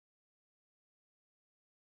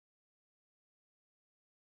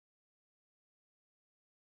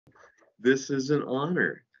This is an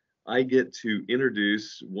honor. I get to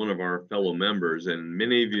introduce one of our fellow members, and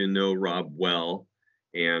many of you know Rob well,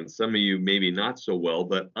 and some of you maybe not so well,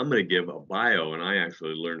 but I'm going to give a bio, and I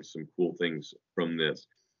actually learned some cool things from this.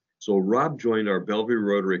 So Rob joined our Bellevue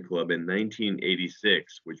Rotary Club in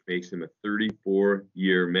 1986, which makes him a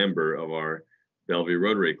 34-year member of our Bellevue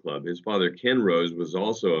Rotary Club. His father, Ken Rose, was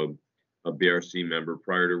also a BRC member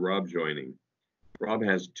prior to Rob joining. Rob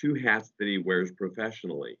has two hats that he wears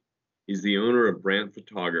professionally. He's the owner of Brandt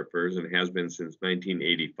Photographers and has been since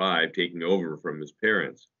 1985, taking over from his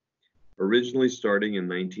parents. Originally starting in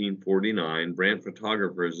 1949, Brandt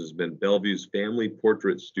Photographers has been Bellevue's family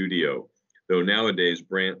portrait studio, though nowadays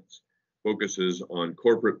Brandt focuses on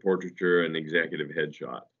corporate portraiture and executive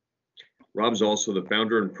headshot. Rob's also the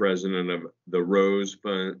founder and president of the Rose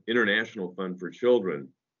Fund, International Fund for Children,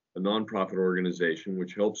 a nonprofit organization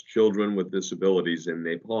which helps children with disabilities in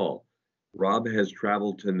Nepal. Rob has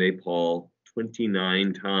traveled to Nepal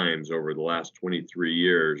 29 times over the last 23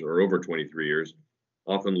 years, or over 23 years,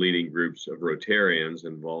 often leading groups of Rotarians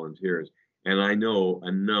and volunteers. And I know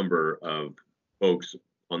a number of folks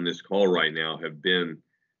on this call right now have been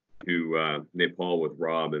to Nepal with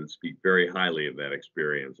Rob and speak very highly of that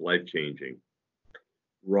experience, life-changing.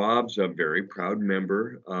 Rob's a very proud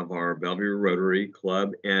member of our Bellevue Rotary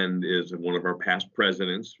Club and is one of our past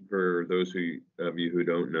presidents, for those of you who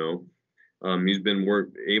don't know. He's been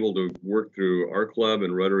able to work through our club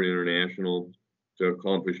and Rotary International to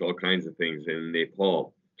accomplish all kinds of things in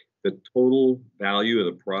Nepal. The total value of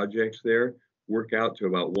the projects there work out to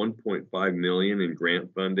about 1.5 million in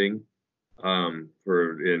grant funding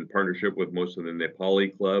in partnership with most of the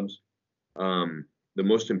Nepali clubs. The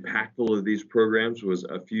most impactful of these programs was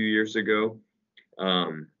a few years ago.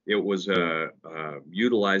 It was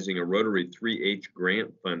utilizing a Rotary 3H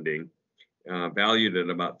grant funding valued at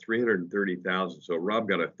about $330,000. So Rob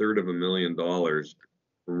got $250,000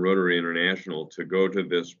 from Rotary International to go to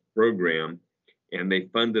this program, and they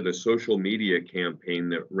funded a social media campaign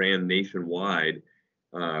that ran nationwide,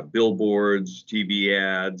 billboards, TV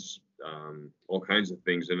ads, all kinds of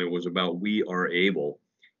things, and it was about We Are Able.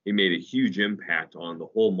 He made a huge impact on the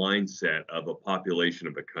whole mindset of a population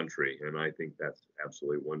of a country, and I think that's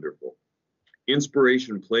absolutely wonderful.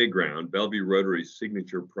 Inspiration Playground, Bellevue Rotary's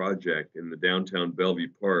signature project in the downtown Bellevue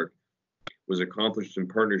Park, was accomplished in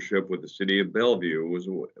partnership with the city of Bellevue.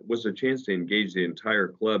 It was a chance to engage the entire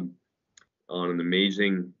club on an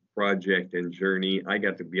amazing project and journey. I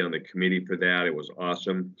got to be on the committee for that. It was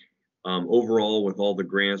awesome. Overall, with all the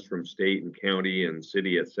grants from state and county and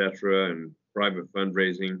city, etc., and private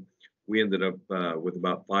fundraising, we ended up with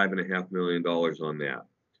about $5.5 million on that.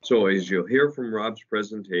 So as you'll hear from Rob's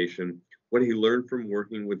presentation, what he learned from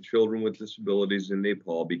working with children with disabilities in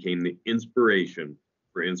Nepal became the inspiration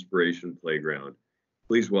for Inspiration Playground.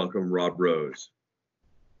 Please welcome Rob Rose.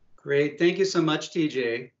 Great, thank you so much,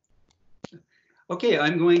 TJ. Okay,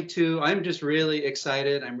 I'm just really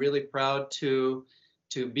excited. I'm really proud to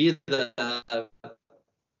be the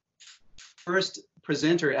first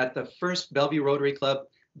presenter at the first Bellevue Rotary Club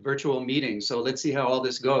virtual meeting. So let's see how all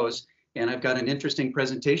this goes. And I've got an interesting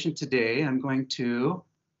presentation today. I'm going to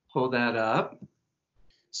pull that up.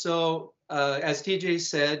 So as TJ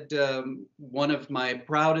said, one of my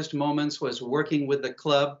proudest moments was working with the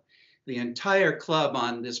club, the entire club,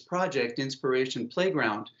 on this project, Inspiration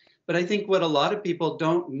Playground. But I think what a lot of people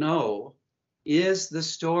don't know is the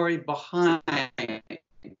story behind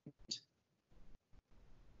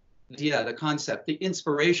the concept, the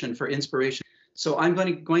inspiration for inspiration. So I'm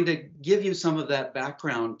going to give you some of that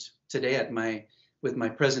background today with my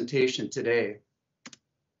presentation today.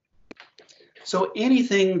 So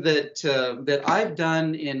anything that I've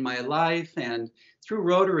done in my life and through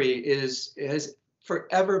Rotary has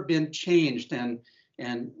forever been changed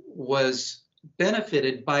and was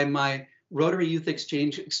benefited by my Rotary Youth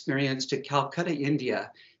Exchange experience to Calcutta,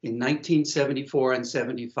 India in 1974 and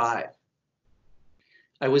 75.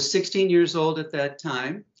 I was 16 years old at that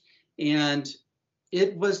time, and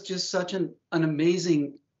it was just such an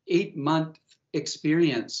amazing 8-month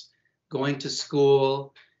experience going to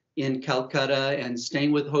school in Calcutta and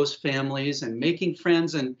staying with host families and making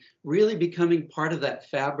friends and really becoming part of that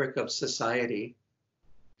fabric of society.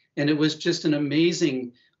 And it was just an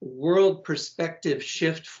amazing world perspective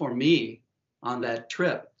shift for me on that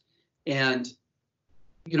trip. And,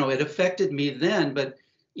 you know, it affected me then, but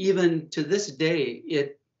even to this day,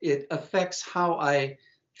 it affects how I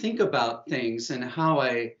think about things and how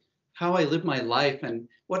I live my life and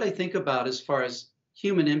what I think about as far as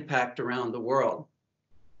human impact around the world.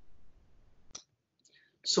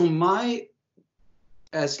 So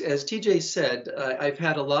as TJ said, I've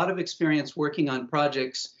had a lot of experience working on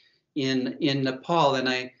projects in Nepal.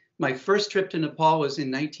 And my first trip to Nepal was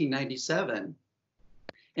in 1997.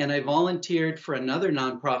 And I volunteered for another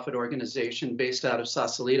nonprofit organization based out of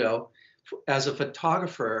Sausalito as a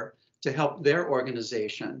photographer to help their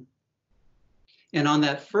organization. And on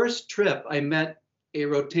that first trip, I met a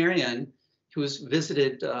Rotarian who's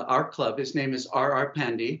visited our club. His name is R.R.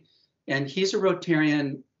 Pandey, and he's a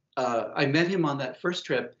Rotarian. I met him on that first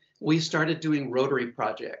trip. We started doing Rotary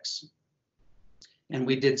projects. And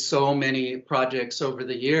we did so many projects over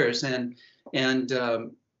the years. And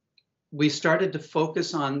we started to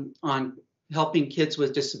focus on helping kids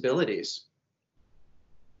with disabilities.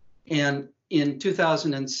 And in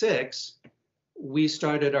 2006, we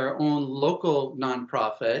started our own local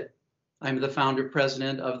nonprofit. I'm the founder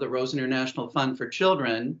president of the Rose International Fund for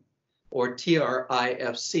Children, or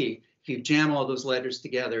TRIFC. If you jam all those letters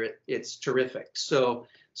together, it's terrific. So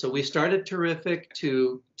we started Terrific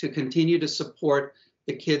to continue to support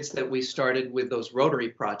the kids that we started with those Rotary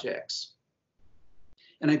projects.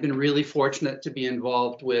 And I've been really fortunate to be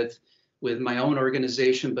involved with my own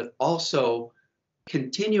organization, but also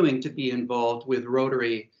continuing to be involved with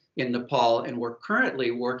Rotary in Nepal. And we're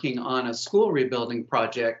currently working on a school rebuilding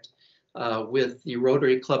project with the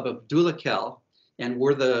Rotary Club of Dhulakel, and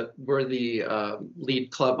we're the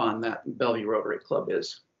lead club on that. Bellevue Rotary Club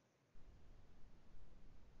is.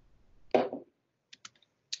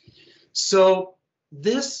 So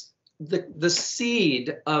the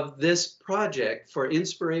seed of this project for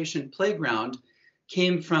Inspiration Playground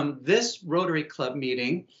came from this Rotary Club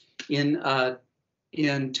meeting in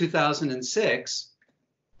 2006,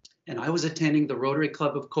 and I was attending the Rotary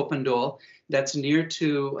Club of Kopandol that's near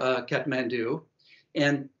to Kathmandu,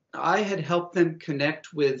 and I had helped them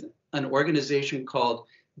connect with an organization called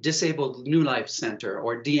Disabled New Life Center,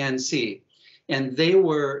 or DNC, and they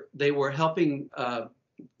were helping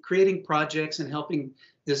creating projects and helping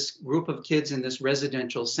this group of kids in this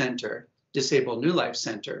residential center, Disabled New Life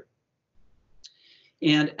Center.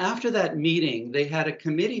 And after that meeting, they had a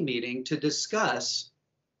committee meeting to discuss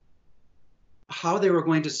how they were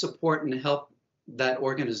going to support and help that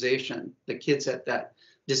organization, the kids at that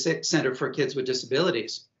Center for Kids with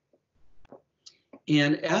Disabilities.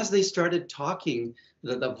 And as they started talking,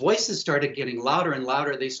 the voices started getting louder and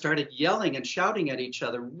louder. They started yelling and shouting at each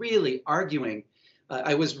other, really arguing.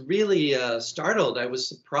 I was really startled. I was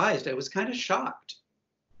surprised. I was kind of shocked.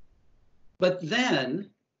 But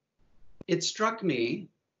then it struck me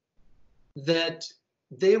that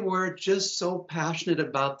they were just so passionate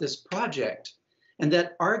about this project, and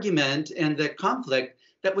that argument and the conflict,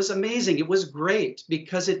 that was amazing. It was great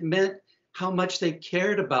because it meant how much they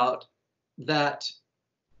cared about that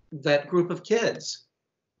group of kids.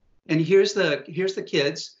 And here's the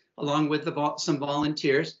kids along with some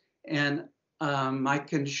volunteers, and I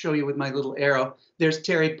can show you with my little arrow. There's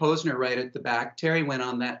Terry Posner right at the back. Terry went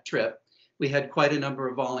on that trip. We had quite a number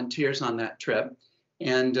of volunteers on that trip.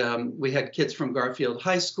 And we had kids from Garfield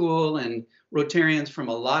High School and Rotarians from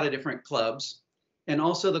a lot of different clubs. And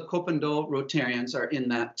also the Kopandol Rotarians are in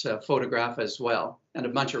that photograph as well. And a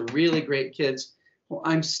bunch of really great kids who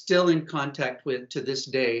I'm still in contact with to this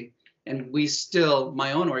day. And we still,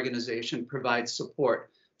 my own organization, provides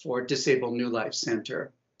support for Disabled New Life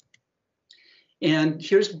Center. And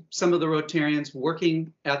here's some of the Rotarians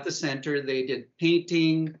working at the center. They did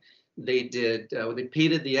painting, they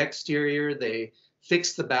painted the exterior, they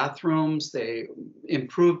fixed the bathrooms, they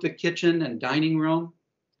improved the kitchen and dining room.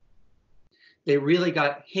 They really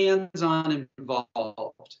got hands-on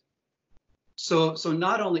involved. So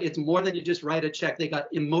not only, it's more than you just write a check, they got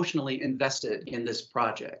emotionally invested in this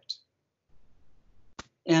project.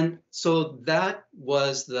 And so that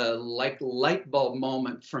was the light bulb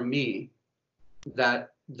moment for me. That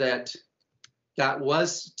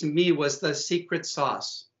was, to me, was the secret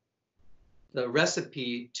sauce, the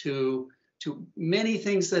recipe to many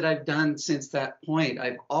things that I've done since that point.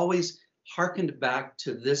 I've always hearkened back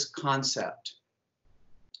to this concept,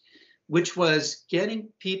 which was getting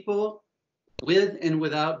people with and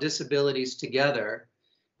without disabilities together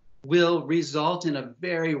will result in a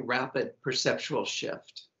very rapid perceptual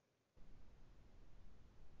shift.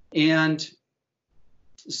 And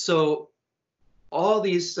so all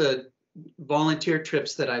these volunteer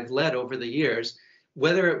trips that I've led over the years,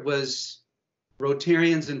 whether it was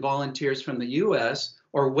Rotarians and volunteers from the US,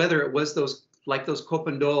 or whether it was those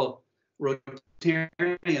Kopandol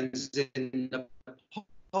Rotarians in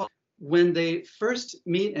Nepal, when they first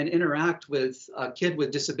meet and interact with a kid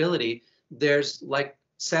with disability, there's like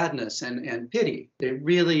sadness and pity.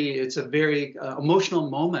 It's a very emotional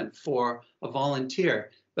moment for a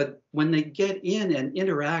volunteer. But when they get in and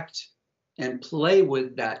interact and play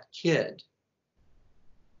with that kid,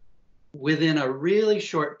 within a really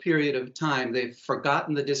short period of time, they've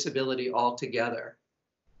forgotten the disability altogether.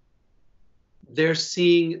 They're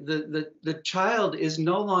seeing the child is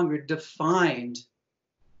no longer defined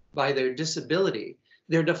by their disability.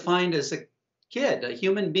 They're defined as a kid, a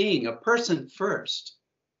human being, a person first.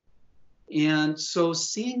 And so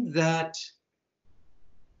seeing that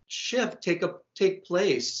shift take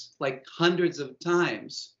place like hundreds of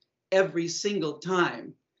times, every single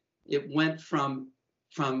time, it went from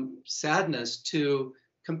sadness to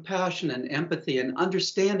compassion and empathy and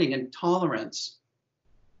understanding and tolerance.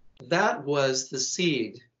 That was the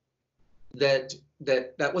seed. That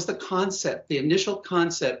was the concept. The initial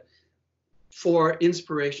concept for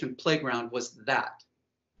Inspiration Playground was that.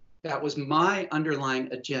 That was my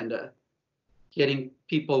underlying agenda, getting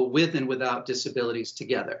people with and without disabilities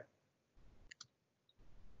together.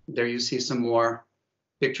 There you see some more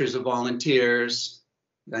pictures of volunteers,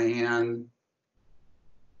 Diane,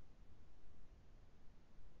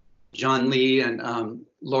 John Lee, and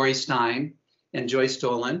Lori Stein, and Joyce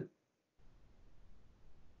Dolan.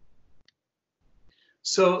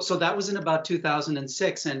 So that was in about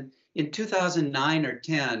 2006, and in 2009 or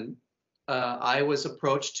 10, I was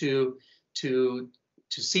approached to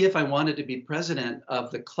see if I wanted to be president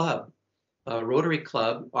of the club, Rotary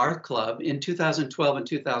Club, our club, in 2012 and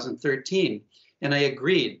 2013, and I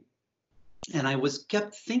agreed. And I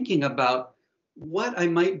kept thinking about what I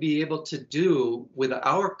might be able to do with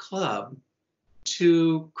our club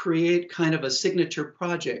to create kind of a signature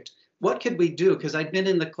project. What could we do? Because I'd been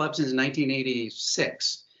in the club since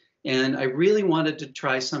 1986, and I really wanted to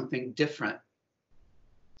try something different.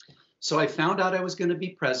 So I found out I was going to be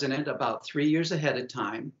president about 3 years ahead of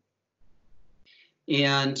time.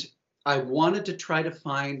 And I wanted to try to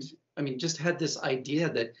find, just had this idea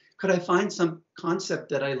that could I find some concept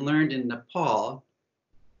that I learned in Nepal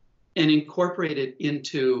and incorporate it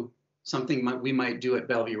into something we might do at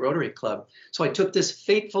Bellevue Rotary Club. So I took this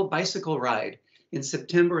fateful bicycle ride in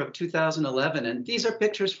September of 2011, and these are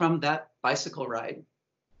pictures from that bicycle ride.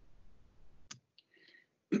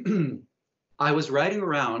 I was riding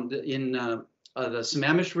around in the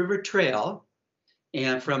Sammamish River Trail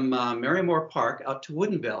and from Merrimore Park out to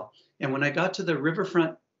Woodinville. And when I got to the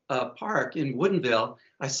riverfront park in Woodinville,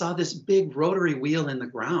 I saw this big rotary wheel in the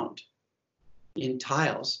ground in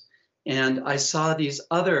tiles. And I saw these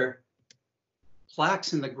other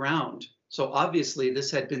plaques in the ground. So obviously this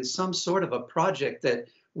had been some sort of a project that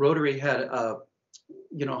Rotary had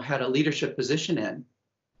had a leadership position in.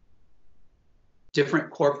 Different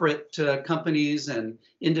corporate companies and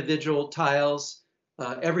individual tiles,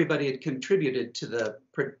 everybody had contributed to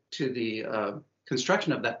the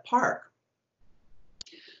construction of that park.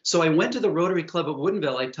 So I went to the Rotary Club of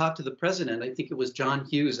Woodinville. I talked to the president, I think it was John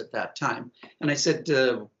Hughes at that time. And I said,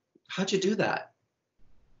 how'd you do that?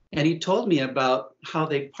 And he told me about how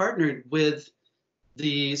they partnered with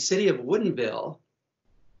the city of Woodinville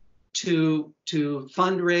to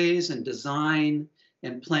fundraise and design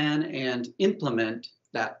and plan and implement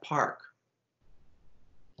that park.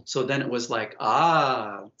 So then it was like,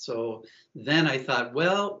 so then I thought,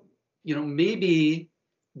 well, maybe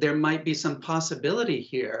there might be some possibility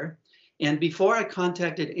here. And before I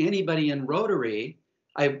contacted anybody in Rotary,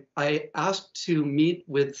 I asked to meet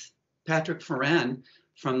with Patrick Ferran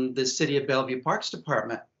from the City of Bellevue Parks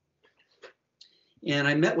Department. And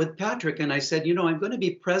I met with Patrick and I said, I'm going to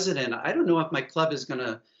be president. I don't know if my club is going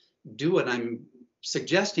to do what I'm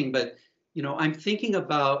suggesting, but I'm thinking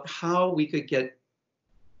about how we could get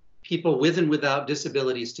people with and without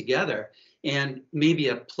disabilities together, and maybe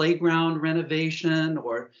a playground renovation,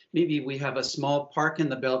 or maybe we have a small park in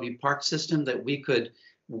the Bellevue Park system that we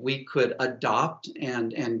could adopt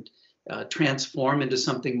and transform into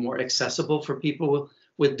something more accessible for people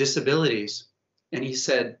with disabilities. And he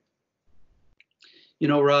said,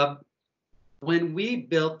 Rob, when we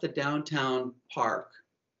built the downtown park,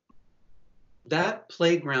 that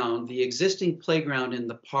playground, the existing playground in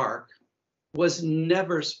the park, was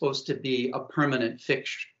never supposed to be a permanent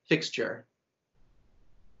fixture.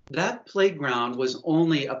 That playground was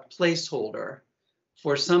only a placeholder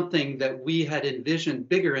for something that we had envisioned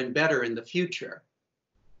bigger and better in the future.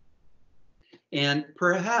 And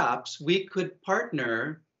perhaps we could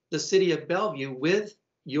partner the city of Bellevue with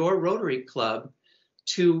your Rotary Club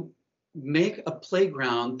to make a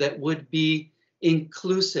playground that would be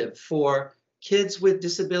inclusive for kids with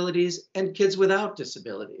disabilities and kids without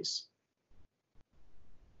disabilities.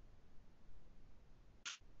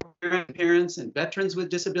 Parents and veterans with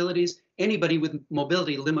disabilities, anybody with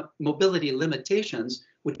mobility limitations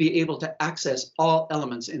would be able to access all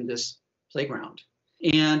elements in this playground.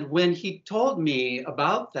 And when he told me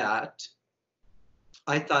about that,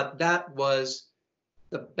 I thought that was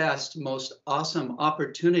the best, most awesome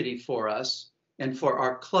opportunity for us and for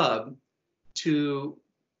our club to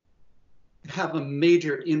have a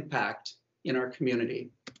major impact in our community.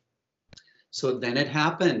 So then it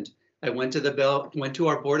happened. I went to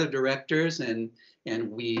our board of directors, and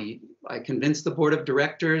I convinced the board of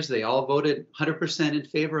directors. They all voted 100% in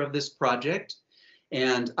favor of this project.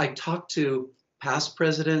 And I talked to past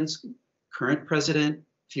presidents, current president,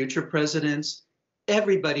 future presidents.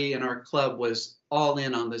 Everybody in our club was all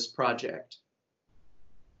in on this project.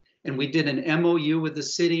 And we did an MOU with the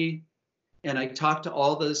city, and I talked to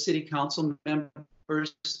all the city council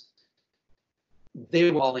members. They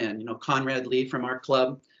were all in. You know, Conrad Lee from our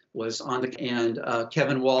club was on and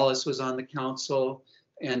Kevin Wallace was on the council,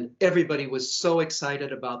 and everybody was so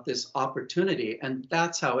excited about this opportunity, and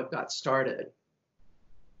that's how it got started.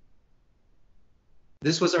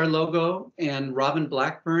 This was our logo, and Robin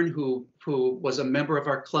Blackburn, who was a member of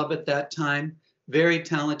our club at that time, very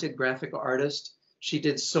talented graphic artist. She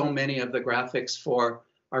did so many of the graphics for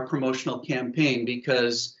our promotional campaign,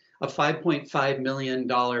 because a $5.5 million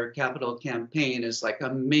capital campaign is like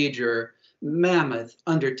a major, mammoth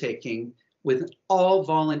undertaking with all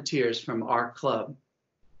volunteers from our club.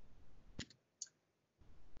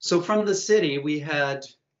 So from the city, we had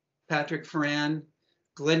Patrick Ferran.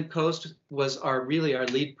 Glenn Coast was really our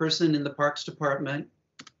lead person in the Parks Department.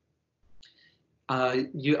 I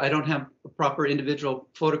don't have proper individual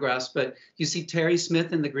photographs, but you see Terry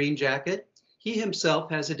Smith in the green jacket. He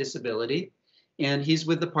himself has a disability, and he's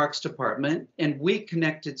with the Parks Department. And we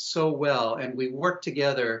connected so well, and we worked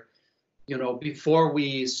together. You know, before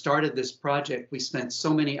we started this project, we spent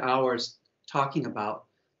so many hours talking about,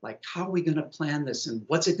 like, how are we going to plan this, and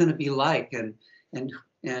what's it going to be like, and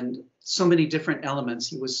so many different elements.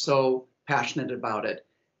 He was so passionate about it,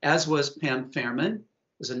 as was Pam Fairman,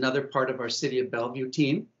 was another part of our City of Bellevue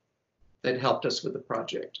team that helped us with the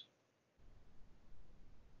project.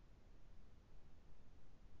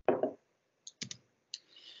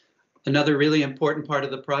 Another really important part of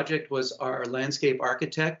the project was our landscape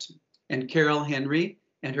architect, and Carol Henry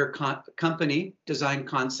and her company, Design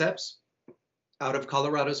Concepts, out of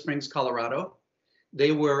Colorado Springs, Colorado.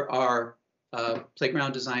 They were our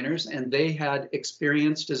playground designers, and they had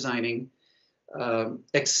experience designing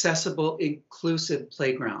accessible, inclusive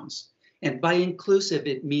playgrounds. And by inclusive,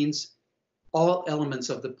 it means all elements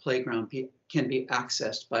of the playground can be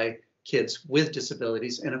accessed by kids with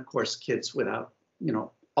disabilities, and of course, kids without, you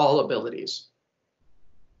know, all abilities.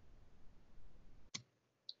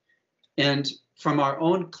 And from our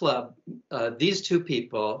own club, these two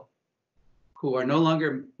people, who are no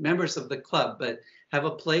longer members of the club, but have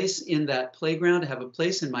a place in that playground, have a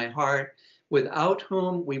place in my heart, without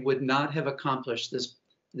whom we would not have accomplished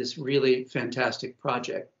this really fantastic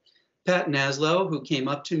project. Pat Naslow, who came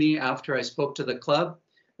up to me after I spoke to the club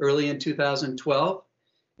early in 2012,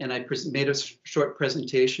 and I made a short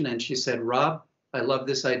presentation, and she said, "Rob, I love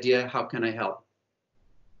this idea, how can I help?"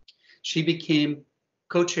 She became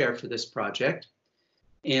co-chair for this project,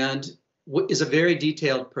 and is a very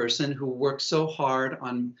detailed person who works so hard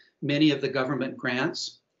on many of the government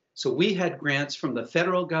grants. So we had grants from the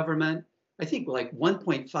federal government, I think like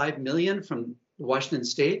 1.5 million from the Washington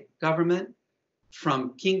state government,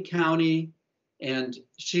 from King County, and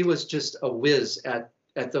she was just a whiz at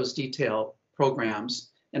those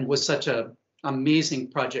programs, and was such an amazing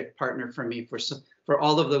project partner for me for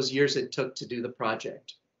all of those years it took to do the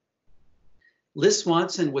project. Liz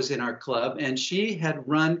Swanson was in our club, and she had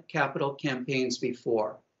run capital campaigns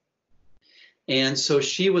before. And so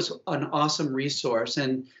she was an awesome resource.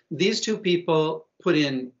 And these two people put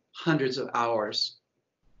in hundreds of hours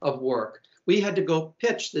of work. We had to go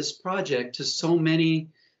pitch this project to so many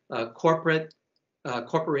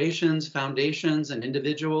corporations, foundations, and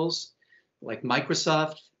individuals, like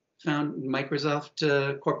Microsoft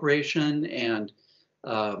Corporation, and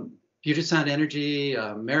Puget Sound Energy,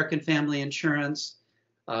 American Family Insurance.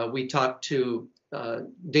 We talked to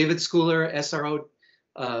David Schooler,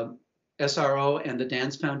 SRO, and the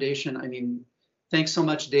Dance Foundation. I mean, thanks so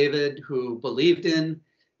much, David, who believed in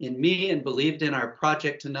me and believed in our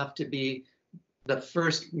project enough to be the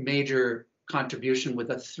first major contribution with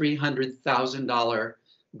a $300,000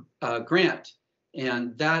 grant.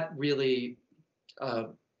 And that really,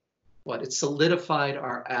 it solidified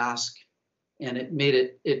our ask, and it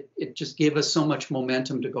made it just gave us so much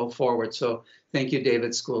momentum to go forward. So thank you,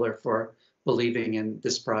 David Schooler, for believing in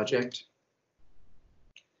this project.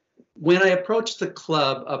 When I approached the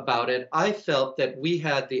club about it, I felt that we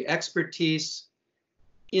had the expertise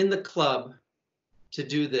in the club to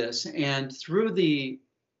do this. And through the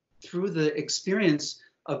experience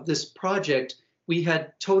of this project, we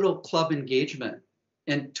had total club engagement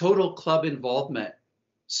and total club involvement.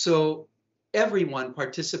 So everyone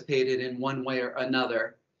participated in one way or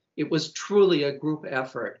another. It was truly a group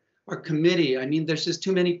effort. Our committee, I mean, there's just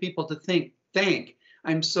too many people to thank.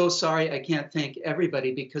 I'm so sorry I can't thank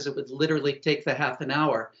everybody because it would literally take the half an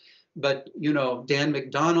hour. But you know, Dan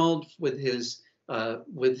McDonald with his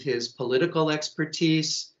political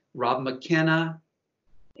expertise, Rob McKenna,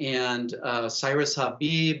 and Cyrus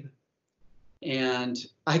Habib, and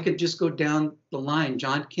I could just go down the line.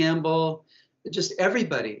 John Campbell, just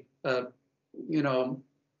everybody. You know,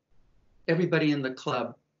 everybody in the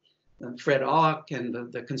club. Fred Ock and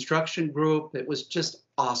the construction group. It was just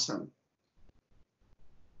awesome.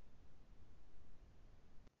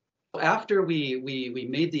 After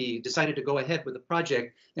we decided to go ahead with the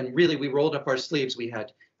project, and really we rolled up our sleeves. We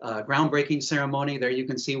had a groundbreaking ceremony. There you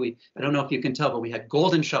can see, I don't know if you can tell, but we had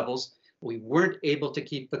golden shovels. We weren't able to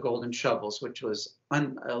keep the golden shovels, which was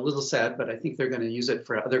a little sad, but I think they're going to use it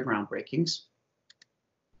for other groundbreakings.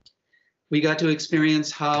 We got to experience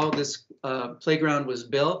how this playground was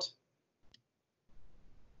built.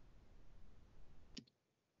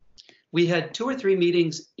 We had 2 or 3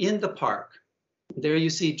 meetings in the park. There you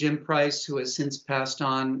see Jim Price, who has since passed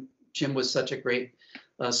on. Jim was such a great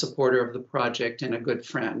supporter of the project and a good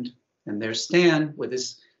friend. And there's Stan with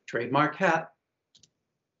his trademark hat.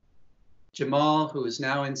 Jamal, who is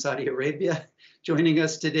now in Saudi Arabia, joining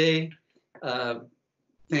us today.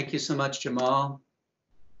 Thank you so much, Jamal.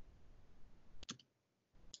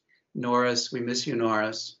 Norris, we miss you,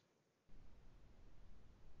 Norris.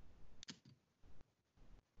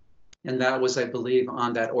 And that was, I believe,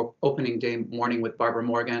 on that opening day morning with Barbara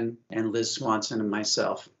Morgan and Liz Swanson and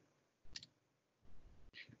myself.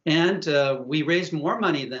 And we raised more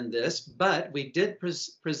money than this, but we did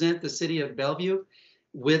present the city of Bellevue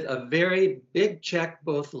with a very big check,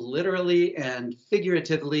 both literally and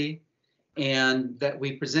figuratively. And that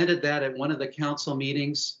we presented that at one of the council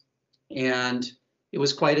meetings. And it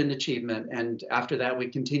was quite an achievement. And after that, we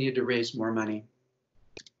continued to raise more money.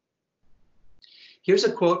 Here's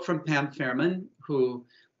a quote from Pam Fairman, who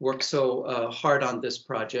worked so hard on this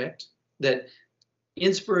project, that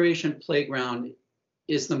Inspiration Playground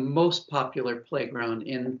is the most popular playground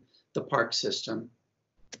in the park system.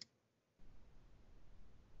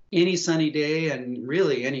 Any sunny day and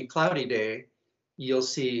really any cloudy day, you'll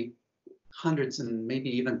see hundreds and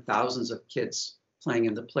maybe even thousands of kids playing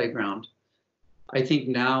in the playground. I think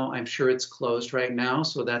now, I'm sure it's closed right now,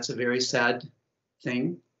 so that's a very sad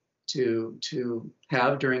thing to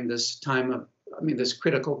have during this time of, I mean, this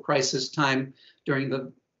critical crisis time during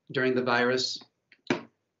the virus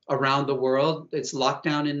around the world. It's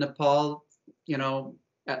lockdown in Nepal, you know,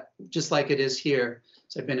 just like it is here.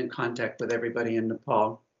 So I've been in contact with everybody in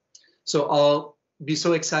Nepal. So I'll be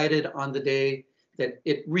so excited on the day that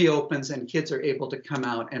it reopens and kids are able to come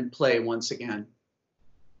out and play once again.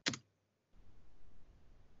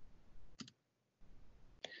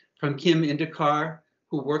 From Kim Indikar,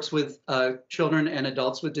 who works with children and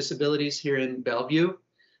adults with disabilities here in Bellevue.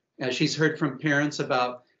 She's heard from parents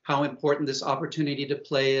about how important this opportunity to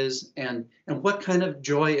play is and what kind of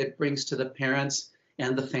joy it brings to the parents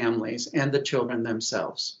and the families and the children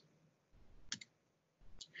themselves.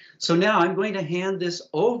 So now I'm going to hand this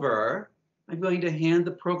over. I'm going to hand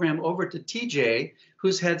the program over to TJ,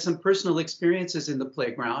 who's had some personal experiences in the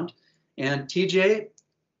playground. And TJ,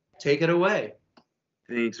 take it away.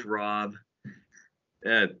 Thanks, Rob.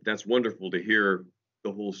 That's wonderful to hear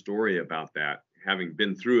the whole story about that. Having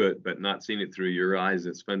been through it, but not seen it through your eyes,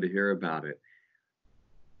 it's fun to hear about it.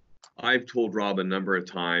 I've told Rob a number of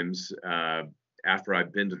times after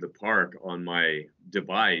I've been to the park on my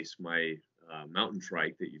device, my mountain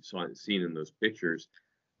trike that you've seen in those pictures.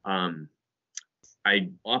 I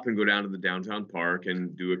often go down to the downtown park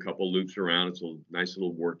and do a couple loops around. It's a nice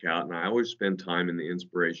little workout, and I always spend time in the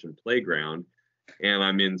Inspiration Playground. And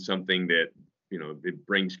I'm in something that, you know, it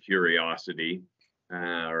brings curiosity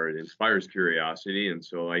or it inspires curiosity. And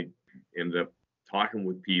so I ended up talking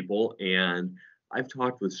with people, and I've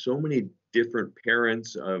talked with so many different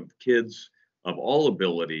parents of kids of all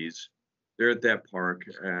abilities. They're at that park.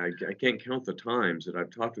 I can't count the times that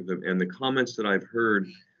I've talked with them, and the comments that I've heard,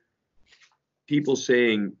 people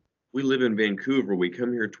saying, we live in Vancouver, we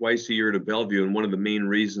come here twice a year to Bellevue, and one of the main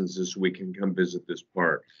reasons is so we can come visit this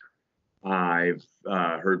park. I've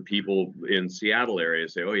heard people in Seattle area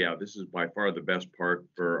say, oh yeah, this is by far the best park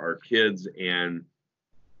for our kids, and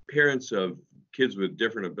parents of kids with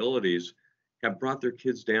different abilities have brought their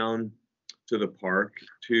kids down to the park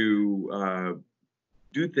to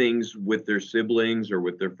do things with their siblings or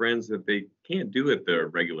with their friends that they can't do at the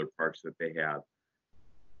regular parks that they have.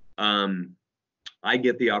 I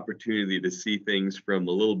get the opportunity to see things from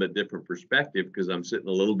a little bit different perspective because I'm sitting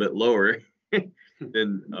a little bit lower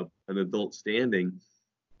than an adult standing.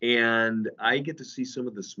 And I get to see some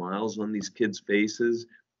of the smiles on these kids' faces.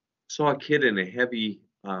 Saw a kid in a heavy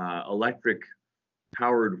electric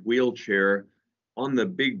powered wheelchair on the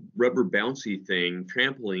big rubber bouncy thing,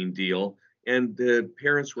 trampoline deal, and the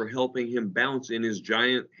parents were helping him bounce in his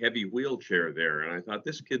giant heavy wheelchair there. And I thought,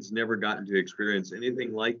 this kid's never gotten to experience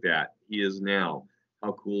anything like that. He is now.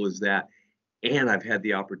 How cool is that? And I've had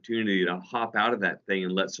the opportunity to hop out of that thing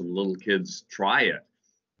and let some little kids try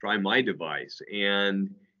my device.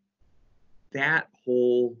 And that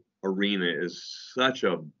whole arena is such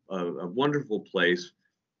a wonderful place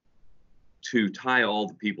to tie all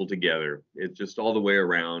the people together. It's just all the way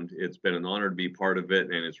around. It's been an honor to be part of it,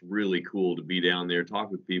 and it's really cool to be down there, talk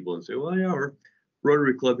with people, and say, well, yeah, our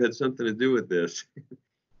Rotary Club had something to do with this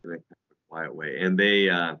in a quiet way. And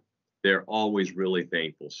they're always really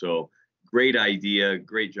thankful. So great idea.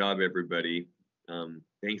 Great job, everybody.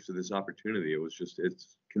 Thanks for this opportunity. It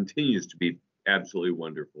continues to be absolutely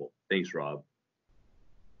wonderful. Thanks, Rob.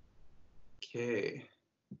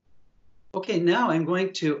 Okay, now I'm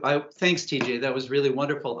going to, thanks TJ, that was really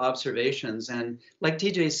wonderful observations. And like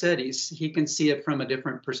TJ said, he can see it from a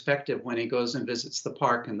different perspective when he goes and visits the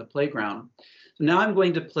park and the playground. So now I'm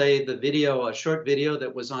going to play the video, a short video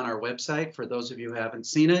that was on our website for those of you who haven't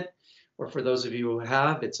seen it, or for those of you who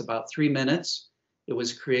have. It's about 3 minutes. It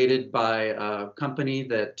was created by a company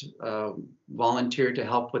that volunteered to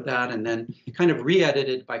help with that, and then kind of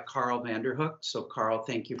re-edited by Carl Vanderhook. So Carl,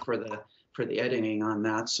 thank you for the editing on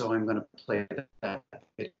that. So I'm going to play that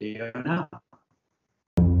video now.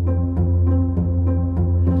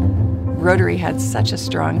 Rotary had such a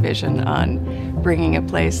strong vision on bringing a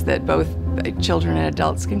place that both children and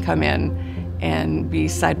adults can come in and be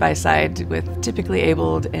side by side with typically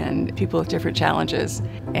abled and people with different challenges.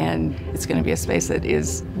 And it's going to be a space that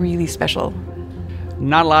is really special.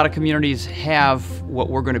 Not a lot of communities have what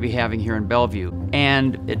we're going to be having here in Bellevue,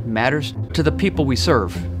 and it matters to the people we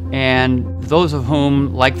serve, and those of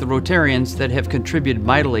whom, like the Rotarians, that have contributed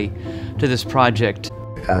mightily to this project.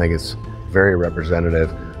 I think it's very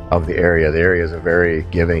representative of the area. The area is a very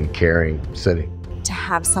giving, caring city. To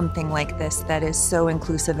have something like this that is so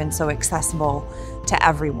inclusive and so accessible to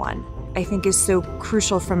everyone, I think is so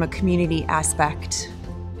crucial from a community aspect.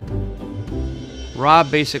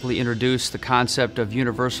 Rob basically introduced the concept of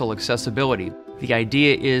universal accessibility. The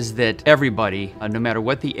idea is that everybody, no matter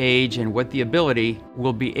what the age and what the ability,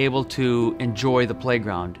 will be able to enjoy the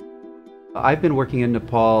playground. I've been working in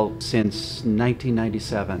Nepal since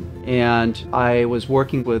 1997, and I was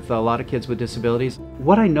working with a lot of kids with disabilities.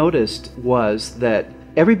 What I noticed was that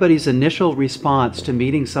everybody's initial response to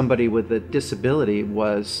meeting somebody with a disability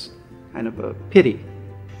was kind of a pity.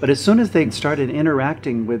 But as soon as they started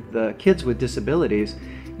interacting with the kids with disabilities,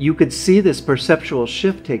 you could see this perceptual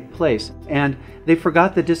shift take place, and they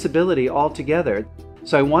forgot the disability altogether.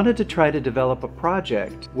 So I wanted to try to develop a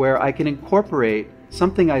project where I can incorporate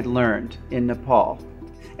something I'd learned in Nepal.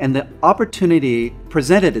 And the opportunity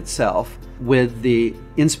presented itself with the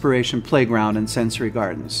Inspiration Playground and Sensory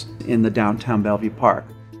Gardens in the downtown Bellevue Park.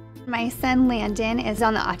 My son Landon is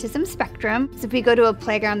on the autism spectrum. So if we go to a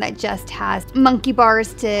playground that just has monkey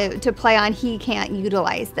bars to play on, he can't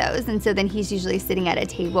utilize those. And so then he's usually sitting at a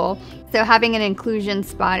table. So having an inclusion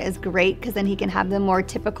spot is great because then he can have the more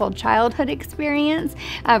typical childhood experience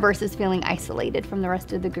versus feeling isolated from the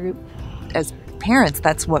rest of the group. As parents,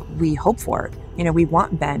 that's what we hope for. You know, we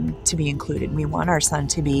want Ben to be included. We want our son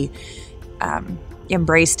to be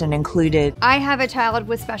embraced and included. I have a child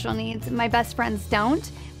with special needs. My best friends don't,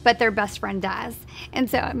 but their best friend does. And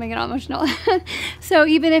so I'm getting all emotional. So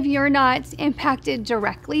even if you're not impacted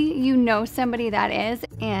directly, you know somebody that is,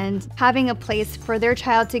 and having a place for their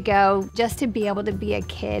child to go just to be able to be a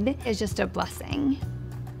kid is just a blessing.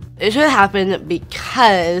 It should happen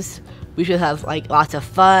because we should have like lots of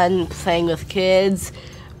fun playing with kids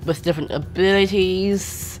with different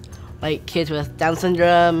abilities, like kids with Down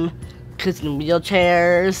syndrome, kids in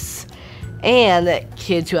wheelchairs, and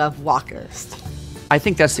kids who have walkers. I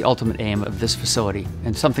think that's the ultimate aim of this facility,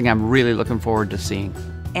 and something I'm really looking forward to seeing.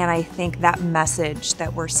 And I think that message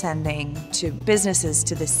that we're sending to businesses,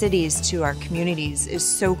 to the cities, to our communities is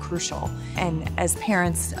so crucial. And as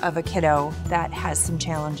parents of a kiddo that has some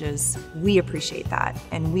challenges, we appreciate that.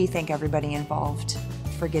 And we thank everybody involved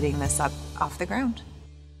for getting this up off the ground.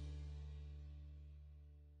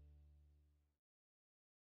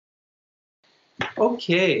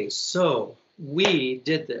 Okay, so we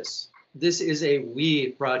did this. This is a we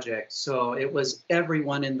project, so it was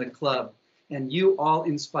everyone in the club, and you all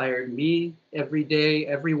inspired me every day,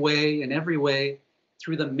 every way, in every way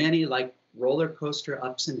through the many like roller coaster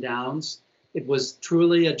ups and downs. It was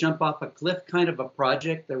truly a jump off a cliff kind of a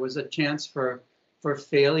project. There was a chance for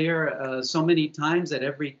failure so many times at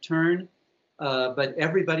every turn, but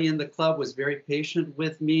everybody in the club was very patient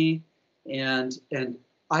with me, and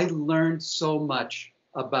I learned so much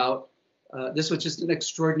about. This was just an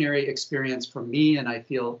extraordinary experience for me, and I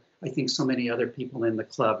think so many other people in the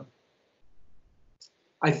club.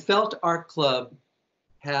 I felt our club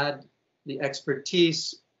had the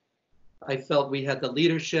expertise. I felt we had the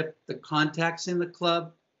leadership, the contacts in the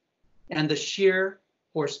club, and the sheer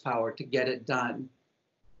horsepower to get it done.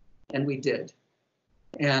 And we did.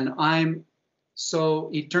 And I'm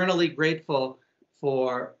so eternally grateful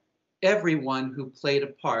for everyone who played a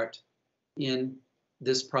part in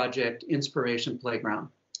this project, Inspiration Playground.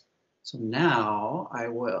 So now I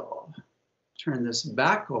will turn this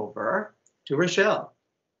back over to Rochelle.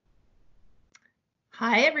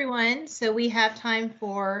 Hi, everyone. So we have time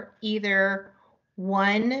for either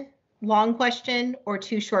one long question or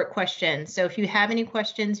two short questions. So if you have any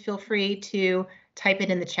questions, feel free to type it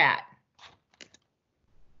in the chat.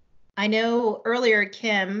 I know earlier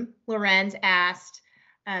Kim Lorenz asked,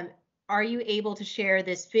 are you able to share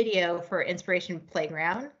this video for Inspiration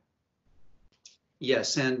Playground?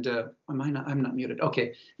 Yes, and I'm not muted.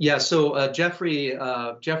 Okay, yeah. So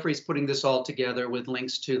Jeffrey's putting this all together with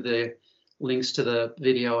links to the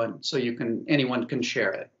video, and so anyone can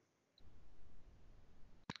share it.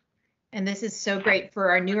 And this is so great for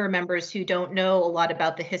our newer members who don't know a lot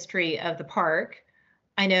about the history of the park.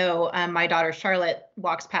 I know my daughter Charlotte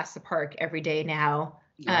walks past the park every day now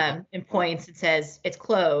and points and says it's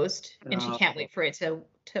closed, and she can't wait for it to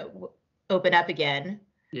open up again.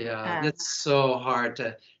 Yeah, it's so hard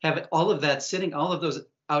to have all of that sitting, all of those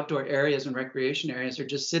outdoor areas and recreation areas are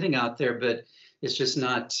just sitting out there, but it's just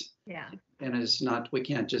not. Yeah. And it's not. We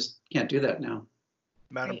can't do that now.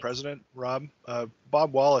 Madam President, Rob,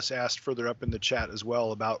 Bob Wallace asked further up in the chat as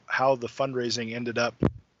well about how the fundraising ended up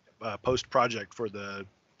post-project for the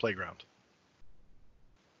playground.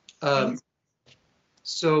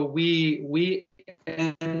 So we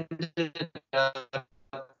ended up,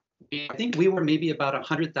 I think we were maybe about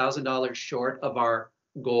 $100,000 short of our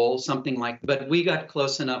goal, something like, but we got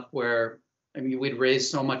close enough where, I mean, we'd raised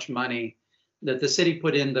so much money that the city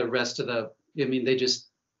put in the rest of the, I mean, they just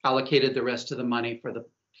allocated the rest of the money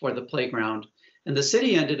for the playground. And the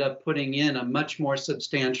city ended up putting in a much more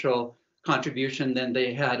substantial contribution than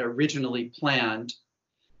they had originally planned.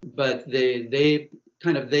 But they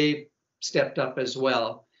stepped up as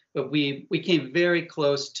well. But we came very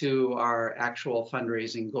close to our actual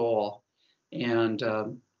fundraising goal. And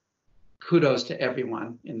kudos to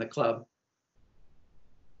everyone in the club.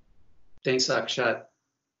 Thanks, Akshat.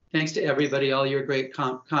 Thanks to everybody, all your great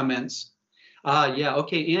comments. Yeah,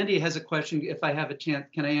 okay, Andy has a question. If I have a chance,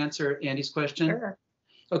 can I answer Andy's question? Sure.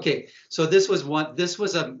 Okay, so this was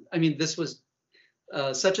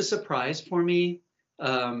such a surprise for me.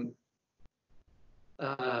 At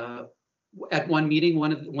one meeting,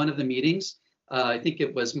 one of the meetings, I think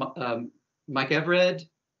it was Mike Everett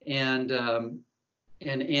and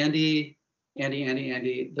Andy,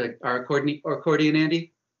 our accordion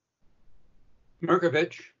Andy.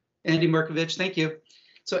 Merkovich. Andy Merkovich, thank you.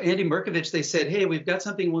 So Andy Merkovich, they said, hey, we've got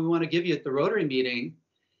something we want to give you at the Rotary meeting.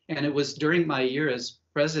 And it was during my year as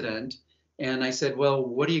president. And I said, well,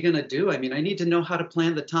 what are you going to do? I mean, I need to know how to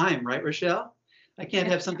plan the time, right, Rochelle? I can't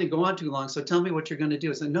have something go on too long. So tell me what you're going to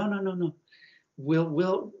do. I said, no.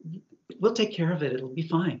 We'll take care of it. It'll be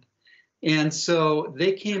fine. And so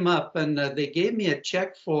they came up and they gave me a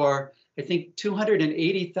check for, I think,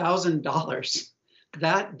 $280,000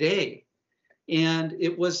 that day. And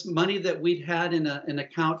it was money that we'd had in an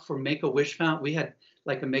account for Make-A-Wish Foundation. We had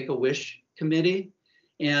like a Make-A-Wish committee,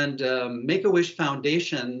 and Make-A-Wish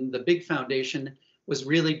Foundation, the big foundation, was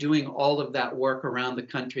really doing all of that work around the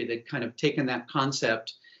country. They'd kind of taken that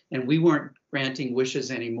concept, and we weren't granting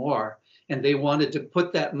wishes anymore. And they wanted to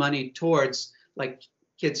put that money towards like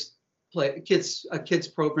a kids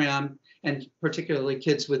program, and particularly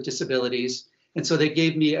kids with disabilities. And so they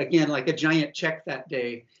gave me, again, like a giant check that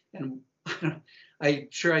day. And I'm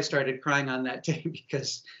sure I started crying on that day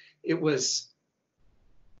because it was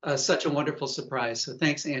such a wonderful surprise. So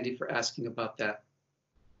thanks, Andy, for asking about that.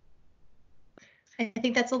 I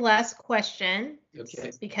think that's the last question.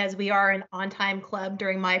 Okay. Because we are an on-time club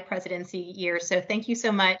during my presidency year. So thank you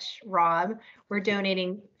so much, Rob. We're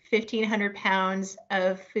donating 1,500 pounds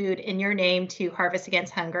of food in your name to Harvest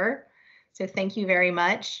Against Hunger. So thank you very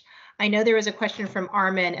much. I know there was a question from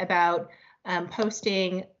Armin about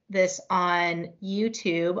posting this on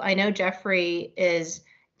YouTube. I know Jeffrey is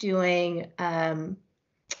doing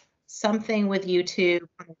something with YouTube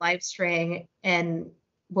on the live string, and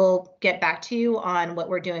we'll get back to you on what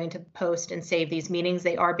we're doing to post and save these meetings.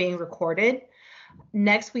 They are being recorded.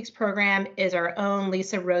 Next week's program is our own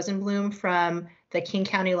Lisa Rosenblum from the King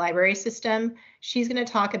County Library System. She's going to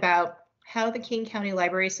talk about how the King County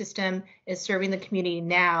Library System is serving the community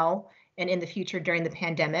now and in the future during the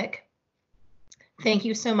pandemic. Thank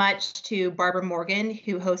you so much to Barbara Morgan,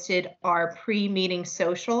 who hosted our pre-meeting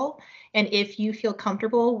social. And if you feel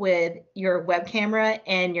comfortable with your web camera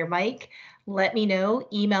and your mic, let me know,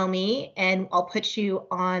 email me, and I'll put you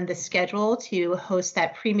on the schedule to host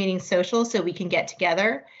that pre-meeting social so we can get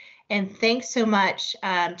together. And thanks so much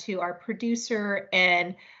to our producer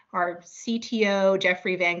and our CTO,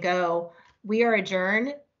 Jeffrey Van Gogh. We are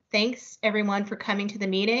adjourned. Thanks everyone for coming to the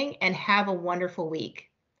meeting, and have a wonderful week.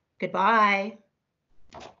 Goodbye.